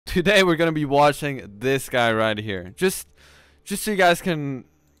Today we're gonna be watching this guy right here. Just so you guys can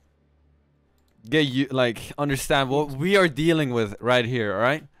understand what we are dealing with right here,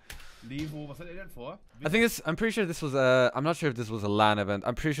 alright? Levo, was hat denn vor? I think it's, I'm pretty sure this was a, I'm not sure if this was a LAN event.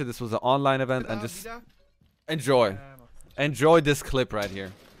 I'm pretty sure this was an online event, and just enjoy. Enjoy this clip right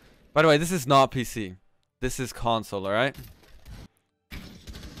here. By the way, this is not PC. This is console, alright?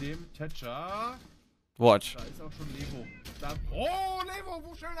 Dem Thatcher. Watch. Da ist auch schon Levo. Da, oh, Levo,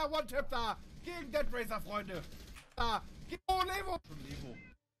 wo schöner One-Tap da. Gegen Dead Racer, Freunde. Da. Oh, Levo. Schon Levo.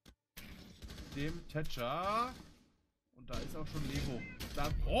 Dem Thatcher. Und da ist auch schon Levo. Da,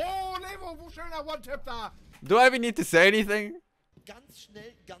 oh, Levo, wo schöner One-Tap da. Do I even need to say anything? Ganz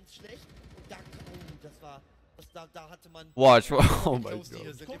schnell, ganz schlecht. Und da, oh, das war... Da hatte man... Watch. Oh my god.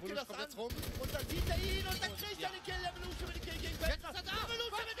 Guck dir das an. Und dann sieht er ihn und dann kriegt er den Kill. Evolution mit dem Kill gegen Petra.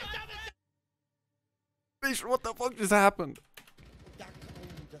 Evolution mit dem Double. What the fuck just happened? Da, oh,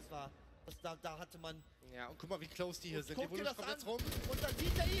 das war... Da hatte man... Ja, und guck mal, wie close die hier sind. Guck dir das an. Und dann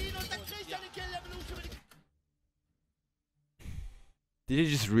sieht er ihn und dann kriegt er den Kill. Evolution mit dem... Did he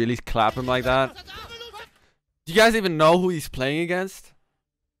just really clap him like that? Do you guys even know who he's playing against?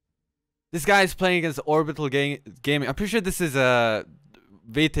 This guy is playing against Orbital Gaming. I'm pretty sure this is a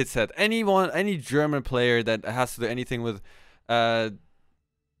VTZ. Any German player that has to do anything with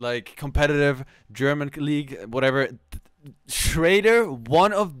like competitive German league, whatever. Schrader,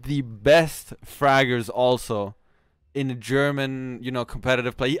 one of the best fraggers also in German, you know,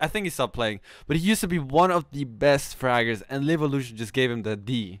 competitive play. I think he stopped playing, but he used to be one of the best fraggers, and Levolution just gave him the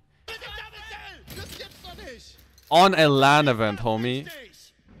D. On a LAN event, homie.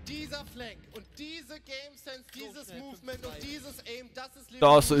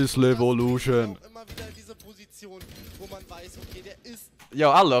 Das ist Levolution. Yo,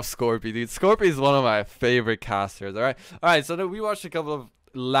 I love Scorpy, dude. Scorpy is one of my favorite casters, alright? So then we watched a couple of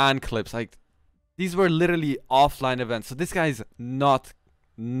LAN clips. Like, these were literally offline events. So this guy is not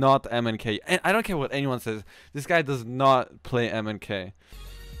MNK. And I don't care what anyone says. This guy does not play MNK.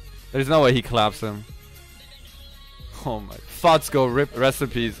 There's no way he claps him. Oh my. Fotzko, rip, rest in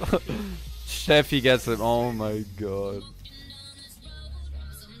peace. Steffi gets him. Oh my god.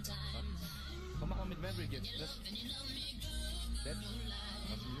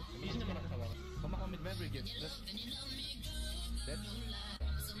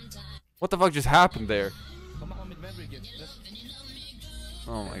 What the fuck just happened there?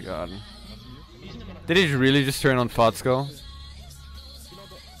 Oh my god. Did he really just turn on Fotzko?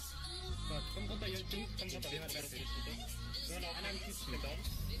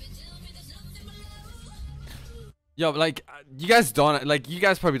 Yo, like, you guys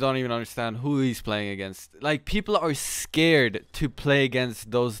probably don't even understand who he's playing against. Like, people are scared to play against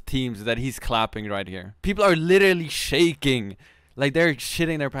those teams that he's clapping right here. People are literally shaking. Like, they're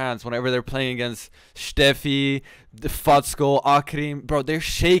shitting their pants whenever they're playing against Steffi, Fotzko, Akrim. Bro, they're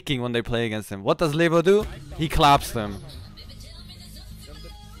shaking when they play against him. What does Levo do? He claps them.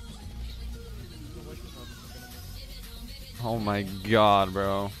 Oh my god,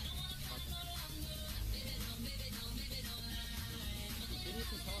 bro.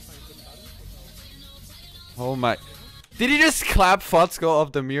 Oh my. Did he just clap Fotzko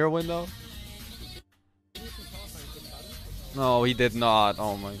off the mirror window? No, he did not.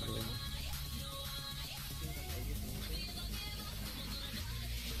 Oh my god.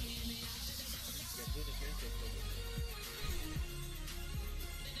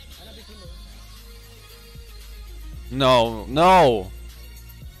 No, no.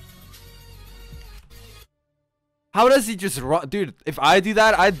 How does he just run? Dude, if I do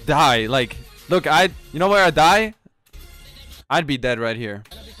that, I'd die. Like, look, you know where I'd die? I'd be dead right here.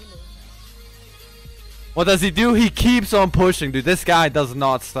 What does he do? He keeps on pushing, dude. This guy does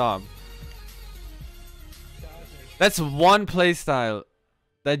not stop. That's one playstyle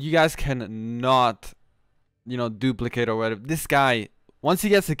that you guys cannot, you know, duplicate or whatever. This guy, once he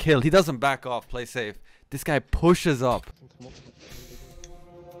gets a kill, he doesn't back off, play safe. This guy pushes up.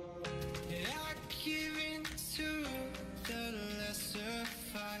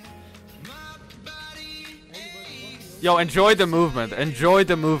 Yo, enjoy the movement. Enjoy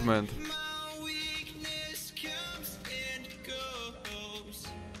the movement.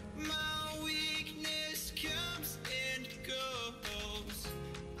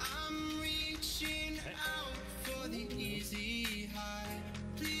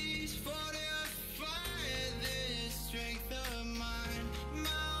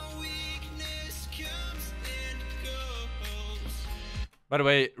 By the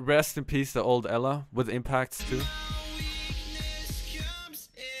way, rest in peace the old Ella with impacts too.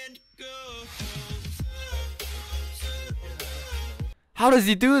 How does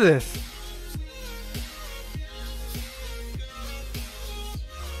he do this?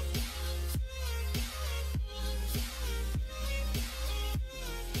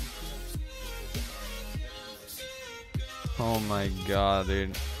 Oh my god,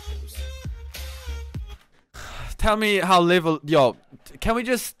 dude. Tell me how level... Yo, can we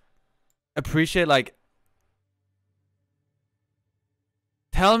just appreciate, like...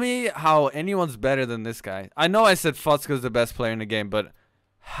 Tell me how anyone's better than this guy. I know I said Fotsko's the best player in the game, but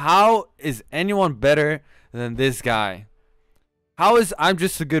how is anyone better than this guy? How is I'm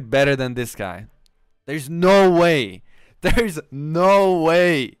just so good better than this guy? There's no way. There's no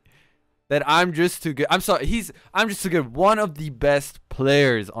way that I'm just too good. I'm sorry. I'm just too good. One of the best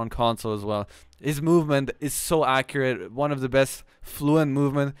players on console as well. His movement is so accurate. One of the best fluent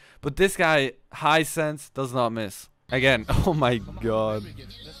movement. But this guy, high sense, does not miss. Again, oh my god.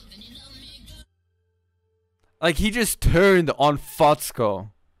 Like, he just turned on Fotsko.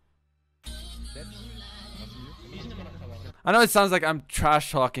 I know it sounds like I'm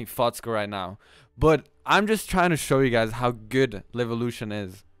trash talking Fotsko right now, but I'm just trying to show you guys how good Levolution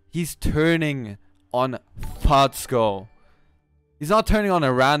is. He's turning on Fotsko. He's not turning on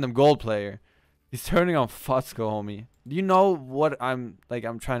a random gold player. He's turning on Fotsko, homie. Do you know what I'm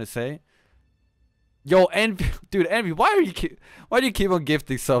trying to say? Yo, Envy, dude, Envy, why do you keep on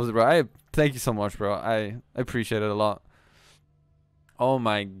gifting subs, bro? Thank you so much, bro. I appreciate it a lot. Oh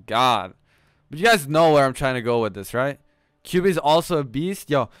my god. But you guys know where I'm trying to go with this, right? QB is also a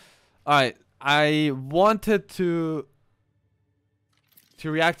beast. Yo, alright. I wanted to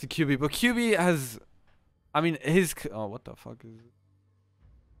react to QB, but QB has... I mean, his... Oh, what the fuck is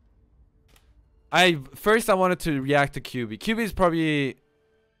it? First, I wanted to react to QB. QB is probably...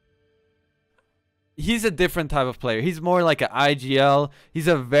 He's a different type of player. He's more like an IGL. He's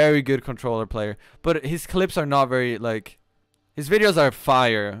a very good controller player. But his clips are not very, like... His videos are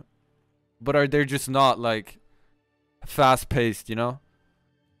fire. But they're just not, like... fast-paced, you know?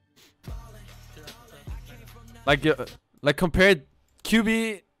 Like compared...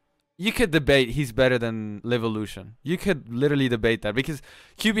 QB... You could debate he's better than Levolution. You could literally debate that. Because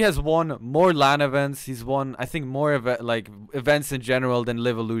QB has won more LAN events. He's won, I think, more events in general than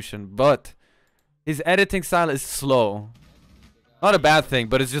Levolution. But... his editing style is slow. Not a bad thing,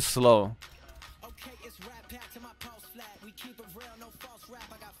 but it's just slow.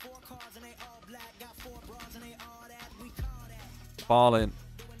 Ballin'.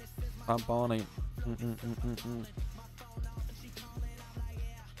 I'm balling.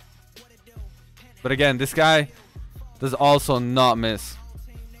 But again, this guy does also not miss.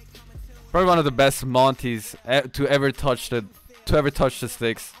 Probably one of the best Monties to ever touch the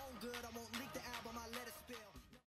sticks.